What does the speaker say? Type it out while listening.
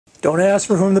Don't ask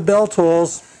for whom the bell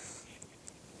tolls.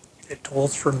 It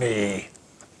tolls for me.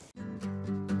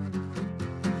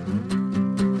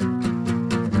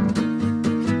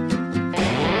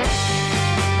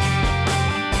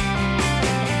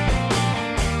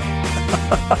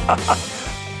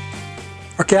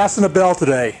 We're casting a bell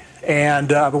today,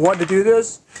 and I've been wanting to do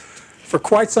this for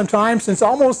quite some time. Since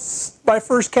almost my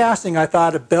first casting, I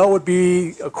thought a bell would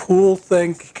be a cool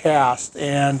thing to cast,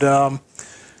 and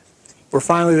we're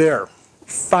finally there.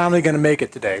 Finally going to make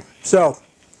it today. So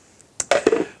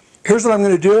here's what I'm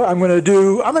going to do. I'm going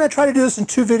to try to do this in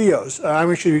 2 videos. I'm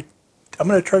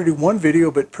going to try to do 1 video,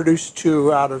 but produce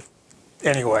 2 out of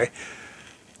anyway.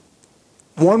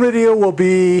 One video will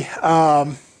be a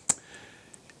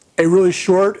really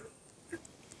short,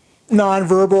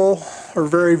 non-verbal or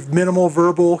very minimal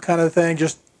verbal kind of thing.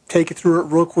 Just take you through it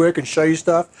real quick and show you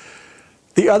stuff.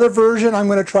 The other version I'm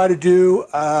going to try to do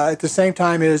at the same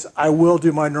time is I will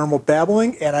do my normal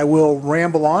babbling, and I will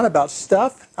ramble on about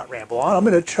stuff. Not ramble on, I'm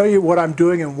going to tell you what I'm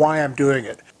doing and why I'm doing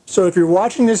it. So if you're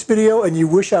watching this video and you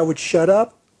wish I would shut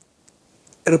up,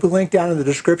 it'll be linked down in the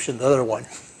description, the other one.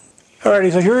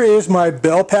 Alrighty, so here is my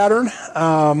bell pattern.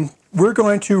 We're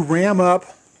going to ram up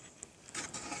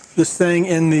this thing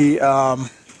in the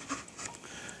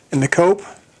cope,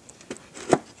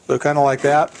 so kind of like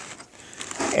that.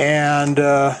 And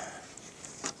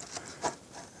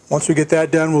once we get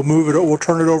that done, we'll move it. We'll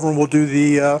turn it over, and we'll do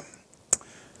the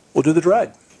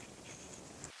drag.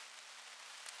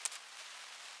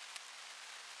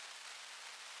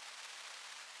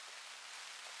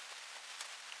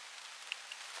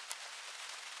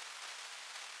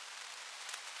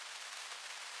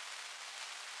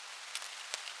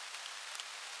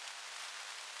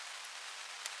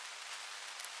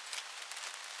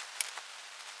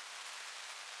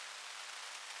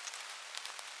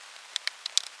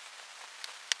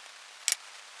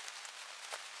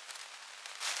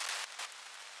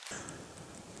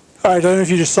 All right, I don't know if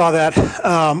you just saw that.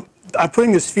 I'm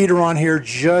putting this feeder on here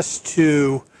just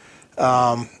to,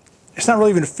 it's not really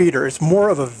even a feeder, it's more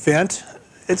of a vent.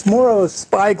 It's more of a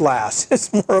spyglass.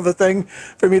 It's more of a thing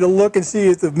for me to look and see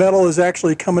if the metal is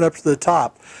actually coming up to the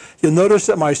top. You'll notice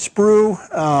that my sprue,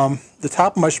 the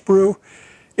top of my sprue,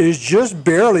 is just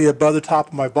barely above the top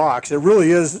of my box. It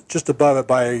really is just above it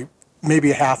by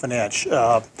maybe a ½ an inch.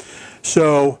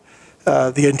 So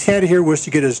the intent here was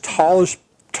to get as tall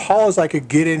as I could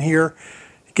get in here,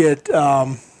 get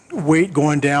weight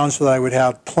going down so that I would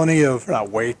have plenty of, not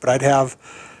weight, but I'd have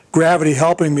gravity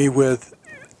helping me with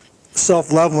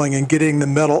self-leveling and getting the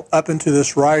metal up into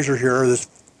this riser here, this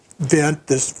vent,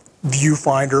 this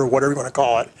viewfinder, whatever you want to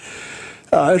call it.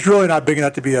 It's really not big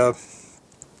enough to be a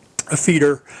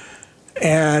feeder,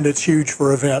 and it's huge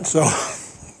for a vent. So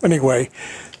anyway,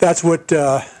 that's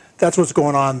what's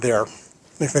going on there.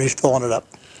 Let me finish filling it up.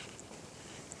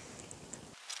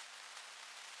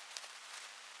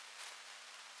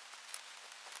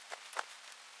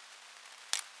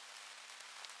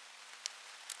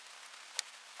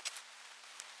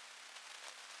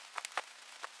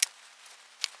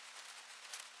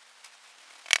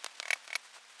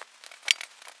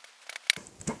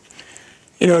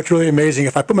 You know, it's really amazing.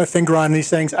 If I put my finger on these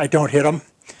things, I don't hit them.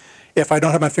 If I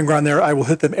don't have my finger on there, I will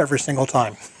hit them every single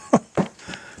time.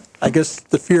 I guess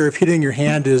the fear of hitting your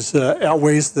hand is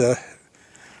outweighs the,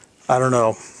 I don't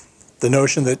know, the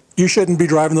notion that you shouldn't be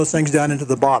driving those things down into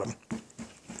the bottom.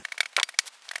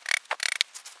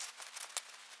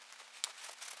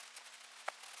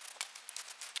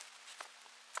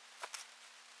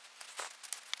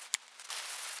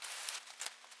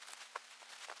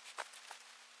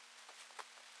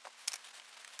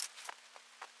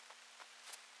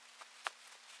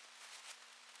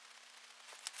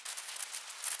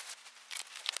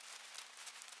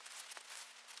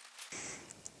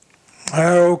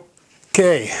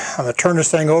 Okay, I'm going to turn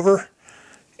this thing over,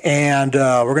 and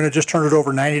we're going to just turn it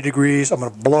over 90 degrees. I'm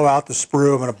going to blow out the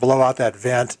sprue. I'm going to blow out that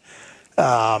vent.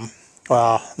 Well,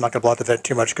 I'm not going to blow out the vent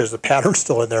too much because the pattern's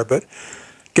still in there, but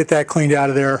get that cleaned out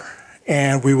of there,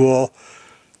 and we will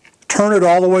turn it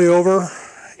all the way over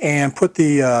and put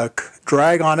the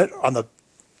drag on it on the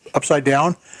upside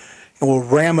down, and we'll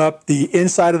ram up the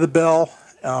inside of the bell.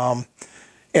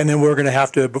 And then we're going to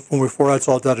have to, before that's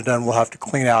all done and done, we'll have to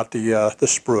clean out the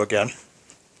sprue again.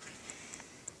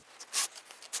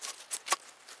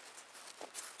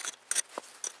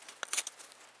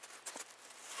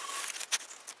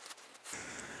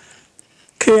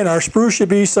 Okay, and our sprue should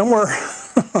be somewhere,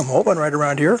 I'm hoping right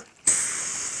around here.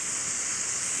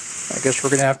 I guess we're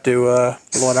going to have to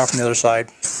blow it out from the other side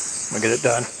when we get it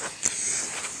done.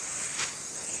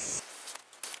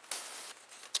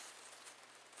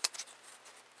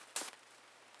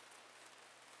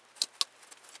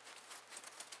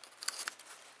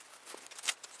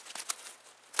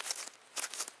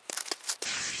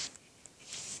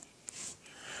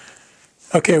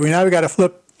 Okay, now we got to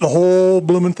flip the whole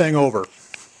blooming thing over.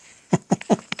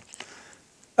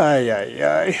 Ay, ay,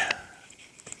 ay.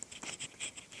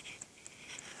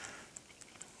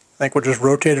 I think we'll just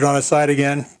rotate it on its side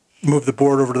again, move the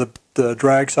board over to the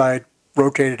drag side,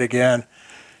 rotate it again,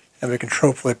 and we can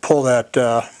hopefully pull that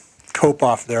cope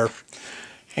off there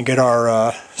and get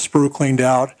our sprue cleaned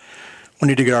out. We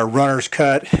need to get our runners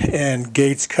cut and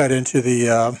gates cut into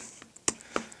the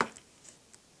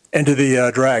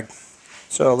drag.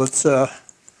 So let's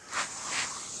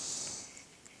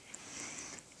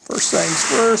first things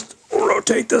first, we'll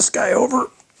rotate this guy over.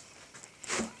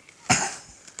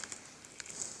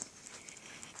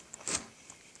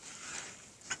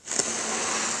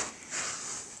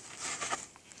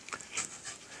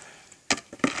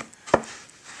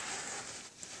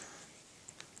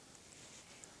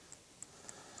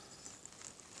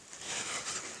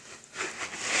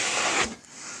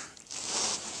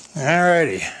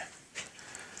 Alrighty,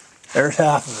 there's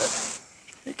half of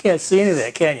it. You can't see any of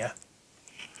that, can you?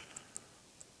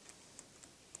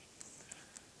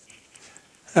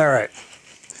 Alright,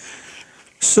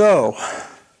 so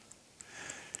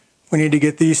we need to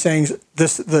get these things,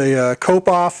 the cope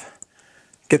off,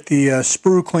 get the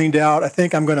sprue cleaned out. I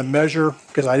think I'm going to measure,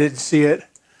 because I didn't see it,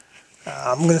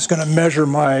 I'm just going to measure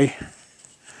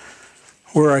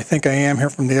where I think I am here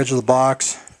from the edge of the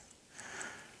box.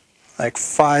 Like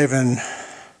 5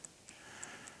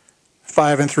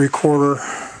 3/4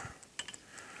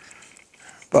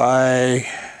 by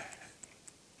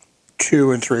 2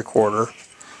 3/4.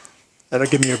 That'll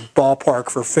give me a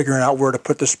ballpark for figuring out where to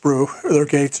put the sprue or the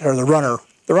gates or the runner.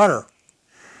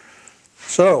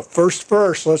 So first,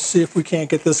 let's see if we can't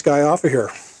get this guy off of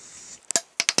here.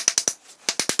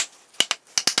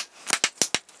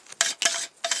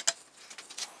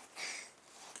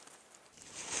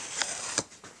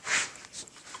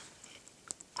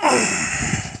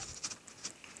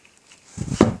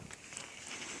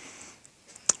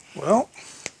 Well,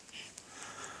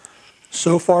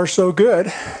 so far so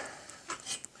good.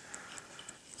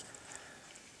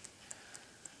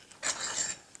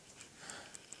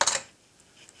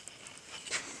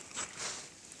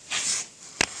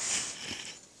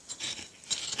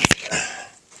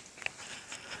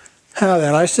 Now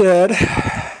then, I said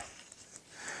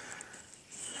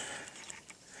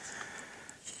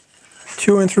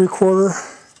 2 3/4.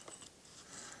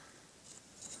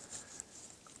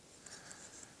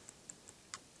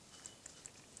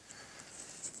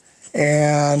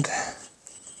 And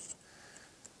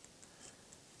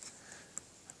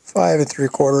 5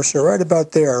 3/4, so right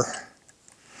about there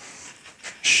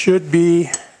should be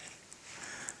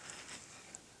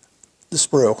the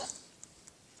sprue.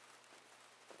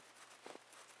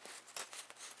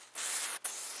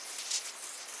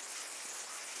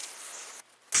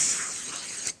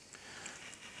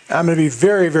 I'm going to be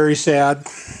very, very sad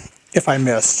if I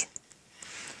missed,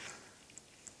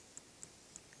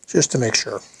 just to make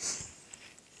sure.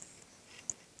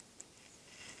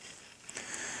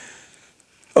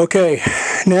 Okay,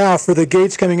 now for the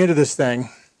gates coming into this thing,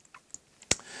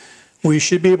 we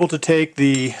should be able to take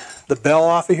the bell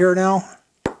off of here now.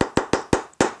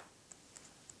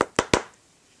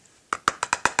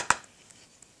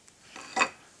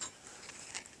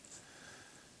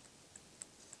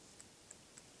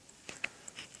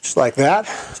 Just like that.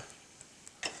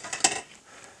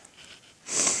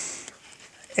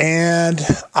 And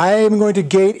I am going to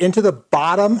gate into the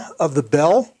bottom of the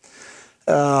bell.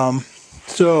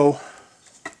 So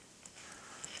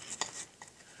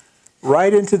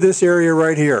right into this area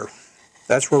right here.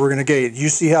 That's where we're going to gate. You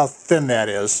see how thin that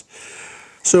is.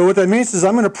 So what that means is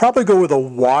I'm going to probably go with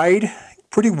a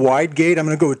pretty wide gate. I'm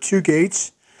going to go with 2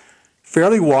 gates,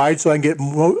 fairly wide, so I can get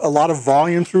a lot of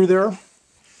volume through there.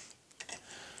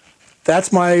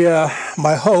 That's my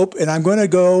my hope, and I'm going to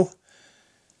go,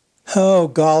 oh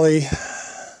golly,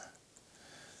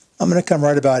 I'm going to come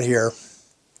right about here.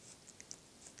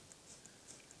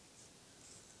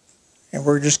 And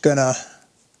we're just going to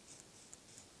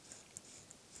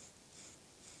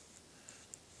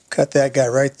cut that guy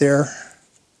right there.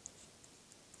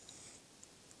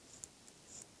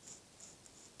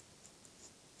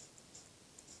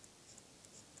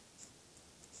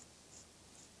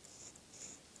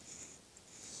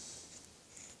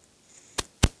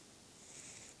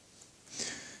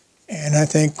 And I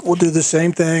think we'll do the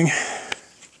same thing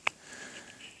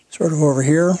sort of over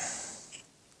here.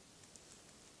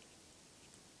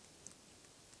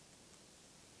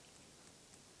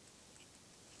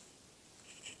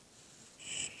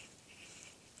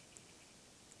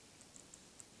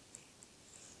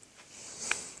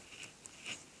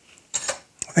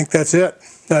 I think that's it.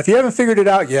 Now, if you haven't figured it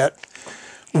out yet,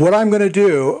 what I'm going to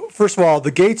do, first of all,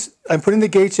 the gates, I'm putting the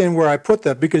gates in where I put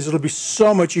them because it'll be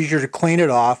so much easier to clean it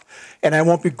off and I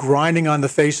won't be grinding on the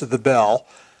face of the bell.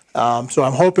 So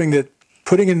I'm hoping that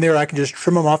putting in there, I can just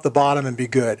trim them off the bottom and be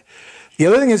good. The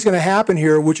other thing that's going to happen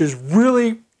here, which is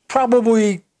really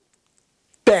probably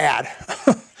bad,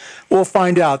 we'll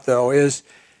find out though, is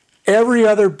every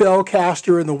other bell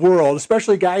caster in the world,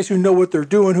 especially guys who know what they're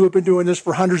doing, who have been doing this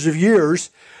for hundreds of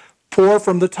years, pour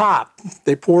from the top.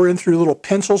 They pour in through little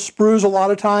pencil sprues a lot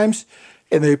of times,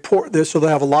 and they pour this, so they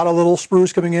have a lot of little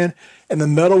sprues coming in, and the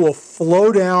metal will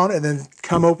flow down and then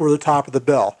come over the top of the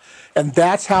bell. And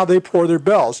that's how they pour their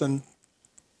bells. And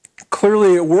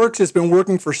clearly it works. It's been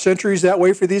working for centuries that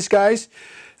way for these guys.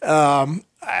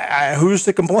 Who's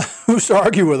to complain? Who's to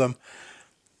argue with them?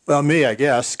 Well, me, I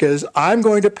guess, because I'm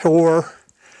going to pour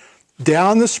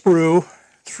down the sprue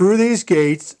through these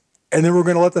gates, and then we're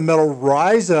going to let the metal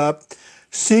rise up,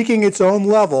 seeking its own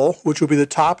level, which will be the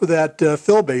top of that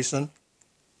fill basin,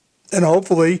 and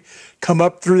hopefully come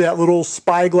up through that little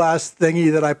spyglass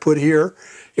thingy that I put here,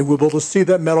 and we'll be able to see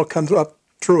that metal come up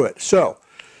through it. So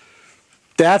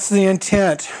that's the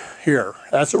intent here.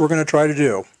 That's what we're going to try to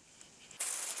do.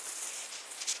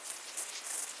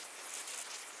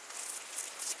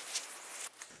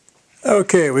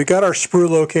 Okay, we got our sprue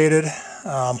located.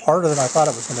 Harder than I thought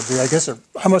it was going to be. I guess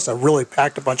I must have really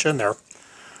packed a bunch in there.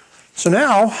 So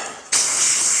now,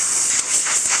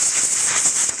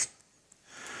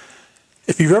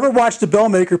 if you've ever watched a bell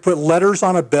maker put letters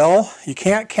on a bell, you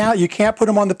can't put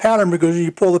them on the pattern because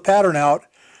you pull the pattern out,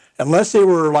 unless they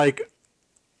were like,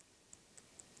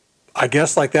 I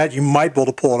guess like that, you might be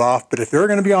able to pull it off. But if they're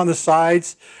going to be on the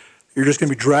sides, you're just going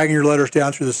to be dragging your letters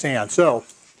down through the sand. So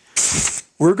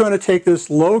we're going to take this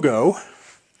logo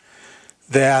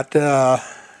that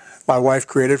my wife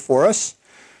created for us.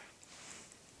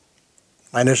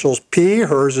 My initial's P,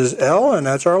 hers is L, and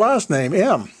that's our last name,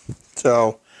 M.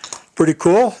 So pretty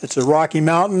cool. It's a rocky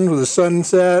mountain with a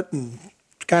sunset, and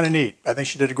it's kind of neat. I think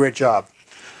she did a great job.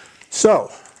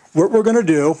 So what we're going to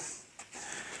do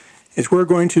is we're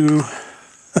going to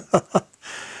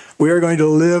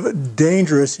live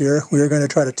dangerous here. We are going to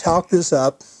try to talc this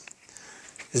up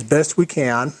as best we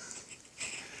can.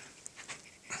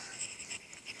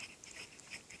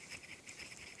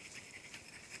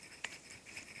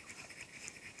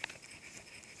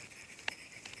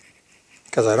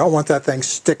 Because I don't want that thing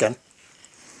sticking.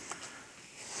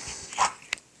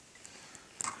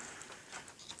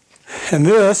 And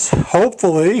this,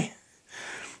 hopefully,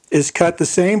 is cut the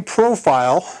same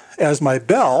profile as my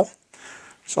bell.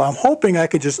 So I'm hoping I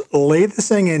could just lay this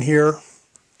thing in here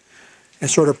and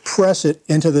sort of press it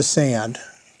into the sand.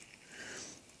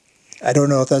 I don't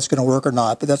know if that's going to work or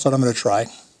not, but that's what I'm going to try.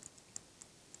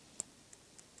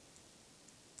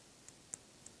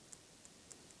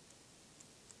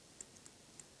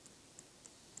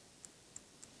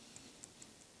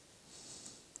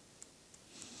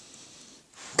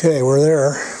 Okay, we're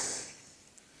there.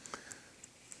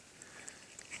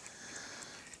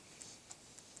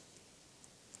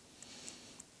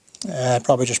 I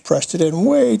probably just pressed it in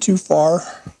way too far.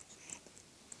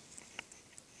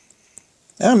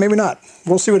 Maybe not.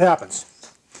 We'll see what happens.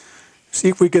 See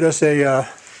if we get us a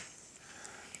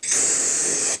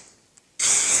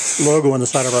logo on the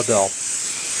side of our bell.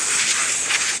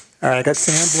 All right, I got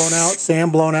sand blown out,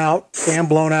 sand blown out, sand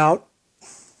blown out.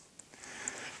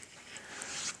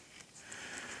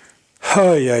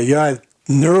 Oh yeah,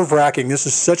 nerve-wracking. This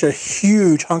is such a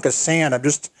huge hunk of sand.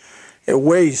 It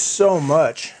weighs so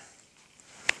much.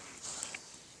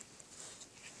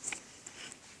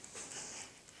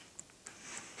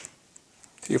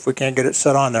 See if we can't get it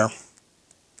set on there.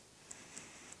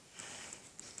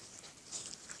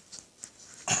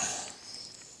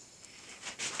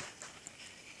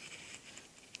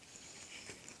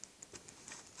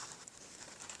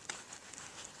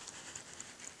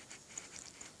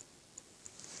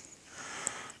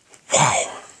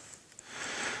 Wow.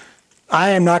 I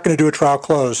am not going to do a trial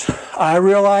close. I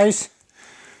realize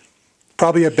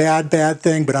probably a bad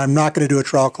thing, but I'm not going to do a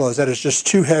trial close. That is just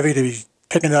too heavy to be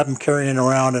picking it up and carrying it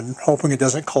around and hoping it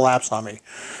doesn't collapse on me.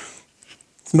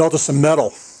 It's melted some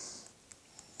metal.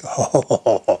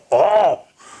 Oh.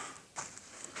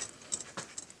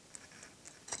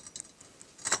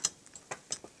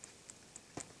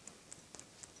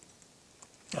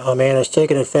 Oh man, it's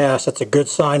taking it fast. That's a good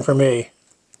sign for me.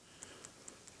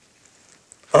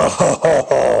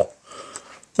 Oh,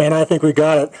 man, I think we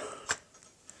got it.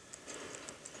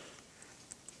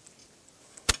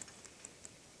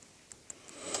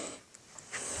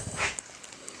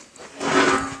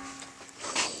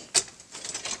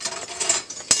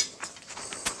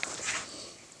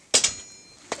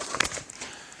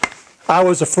 I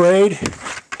was afraid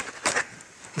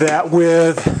that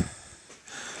with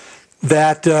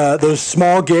that those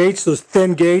small gates, those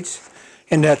thin gates,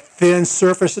 and that thin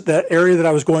surface, that area that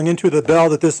I was going into the bell,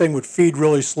 that this thing would feed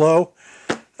really slow.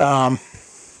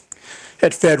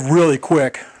 It fed really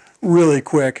quick, really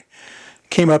quick.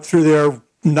 Came up through there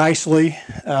nicely.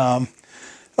 A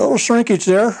little shrinkage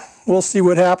there. We'll see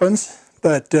what happens,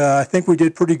 but I think we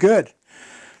did pretty good.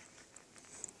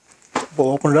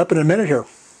 We'll open it up in a minute here.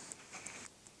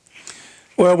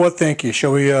 Well, what think you?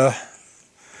 Shall we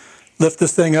lift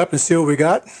this thing up and see what we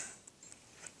got?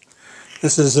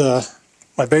 This is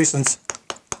my basin's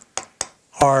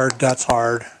hard. That's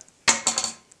hard.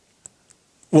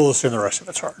 We'll assume the rest of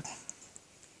it's hard.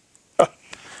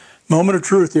 Moment of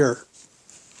truth here.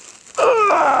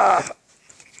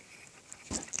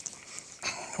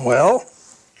 Well,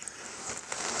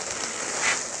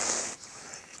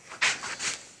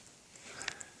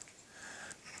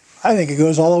 I think it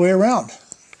goes all the way around.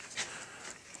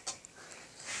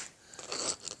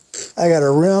 I got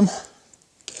a rim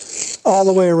all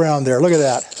the way around there. Look at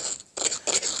that.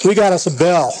 We got us a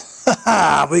bell.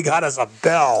 We got us a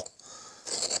bell.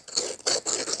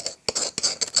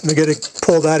 Let me get it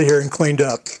pulled out of here and cleaned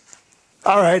up.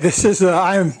 All right, this is,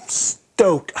 I am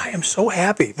stoked. I am so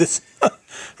happy. This,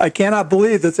 I cannot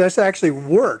believe that this actually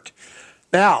worked.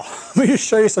 Now, let me just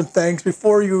show you some things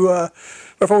before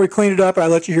we clean it up and I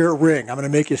let you hear it ring. I'm going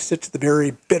to make you sit to the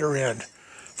very bitter end.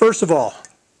 First of all,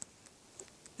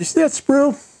 you see that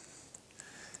sprue?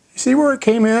 You see where it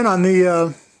came in on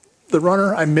the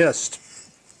runner? I missed,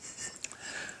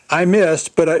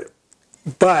 but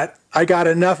I got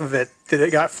enough of it that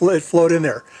it flowed in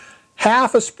there.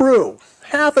 Half a sprue,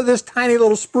 half of this tiny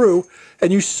little sprue,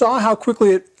 and you saw how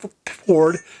quickly it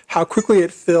poured, how quickly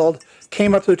it filled,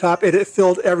 came up to the top, and it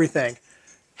filled everything.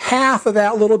 Half of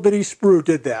that little bitty sprue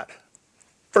did that.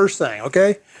 First thing,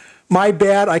 okay? My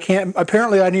bad, I can't,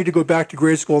 apparently I need to go back to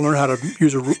grade school and learn how to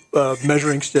use a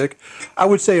measuring stick. I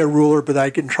would say a ruler, but I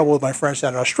get in trouble with my friends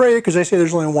down in Australia because they say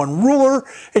there's only one ruler,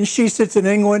 and she sits in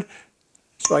England,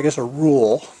 so I guess a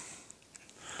rule.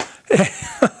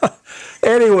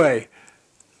 Anyway,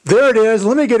 there it is.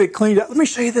 Let me get it cleaned up. Let me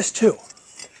show you this too.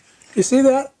 You see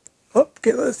that? Oh,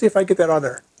 okay, let's see if I get that on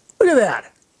there. Look at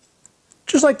that.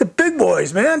 Just like the big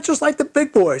boys, man. Just like the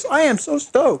big boys. I am so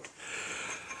stoked.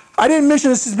 I didn't mention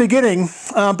this at the beginning,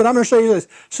 but I'm going to show you this.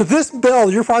 So this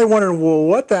bell, you're probably wondering, well,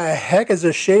 what the heck is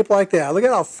a shape like that? Look at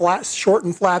how flat, short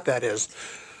and flat that is.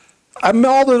 I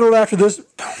modeled it after this,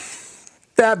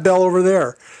 that bell over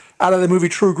there, out of the movie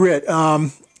True Grit.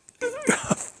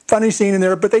 Funny scene in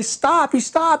there, but they stop. He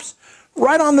stops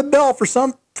right on the bell for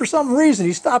some reason.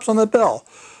 He stops on the bell.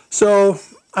 So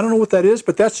I don't know what that is,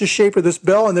 but that's the shape of this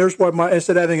bell. And there's why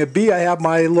instead of having a B, I have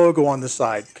my logo on the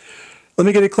side. Let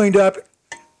me get it cleaned up.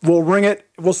 We'll ring it.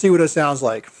 We'll see what it sounds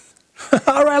like.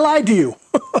 All right, I lied to you.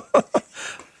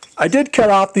 I did cut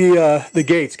off the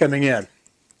gates coming in,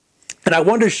 and I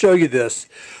wanted to show you this.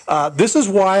 This is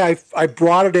why I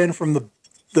brought it in from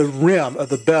the rim of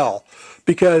the bell,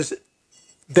 because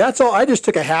that's all. I just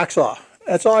took a hacksaw.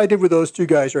 That's all I did with those two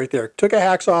guys right there. Took a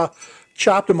hacksaw,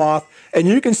 chopped them off, and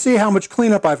you can see how much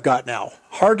cleanup I've got now.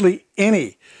 Hardly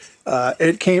any.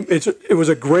 It was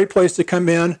a great place to come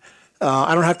in.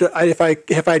 I don't have to.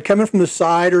 If I had come in from the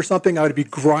side or something, I would be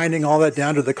grinding all that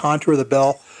down to the contour of the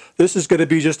bell. This is going to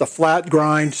be just a flat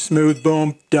grind, smooth,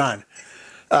 boom, done.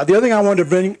 The other thing I wanted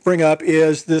to bring up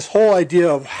is this whole idea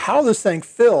of how this thing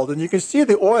filled, and you can see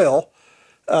the oil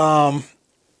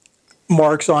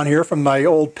marks on here from my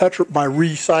old my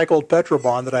recycled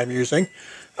Petrobond that I'm using.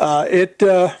 It's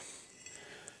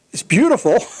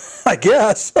beautiful, I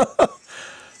guess.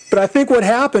 But I think what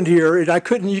happened here is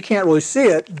you can't really see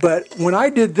it, but when I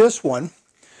did this one,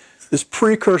 this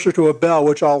precursor to a bell,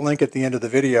 which I'll link at the end of the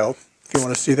video if you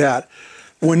want to see that,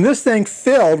 when this thing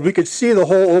filled, we could see the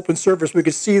whole open surface, we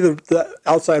could see the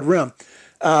outside rim,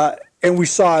 and we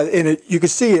saw in it, you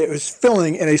could see it was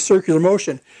filling in a circular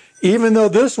motion. Even though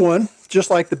this one, just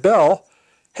like the bell,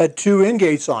 had two end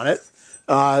gates on it,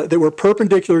 they were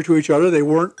perpendicular to each other. They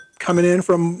weren't coming in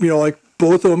from, like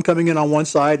both of them coming in on one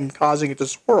side and causing it to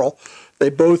swirl.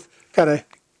 They both kind of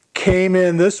came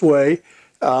in this way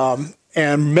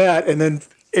and met, and then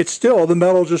the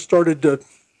metal just started to,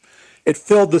 it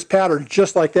filled this pattern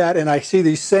just like that, and I see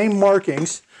these same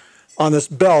markings on this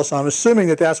bell, so I'm assuming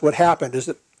that that's what happened, is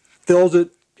it fills it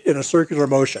in a circular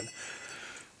motion.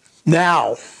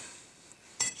 Now,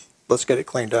 let's get it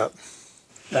cleaned up.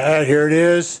 Here it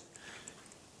is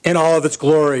in all of its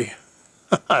glory.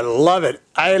 I love it.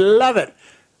 I love it.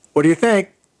 What do you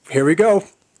think? Here we go.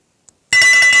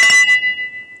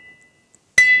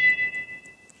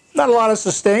 Not a lot of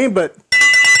sustain, but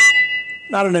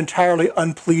not an entirely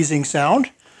unpleasing sound.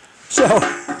 So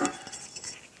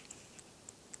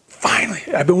finally,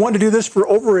 I've been wanting to do this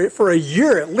for a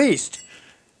year at least.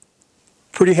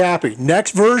 Pretty happy.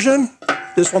 Next version,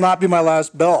 this will not be my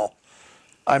last bell.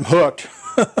 I'm hooked.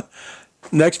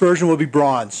 Next version will be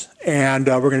bronze, and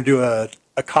we're going to do a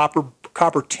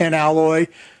copper tin alloy.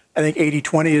 I think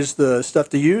 80/20 is the stuff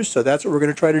to use, so that's what we're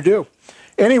going to try to do.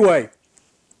 Anyway,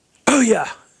 oh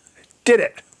yeah, did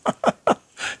it.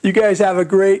 You guys have a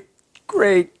great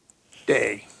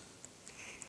day.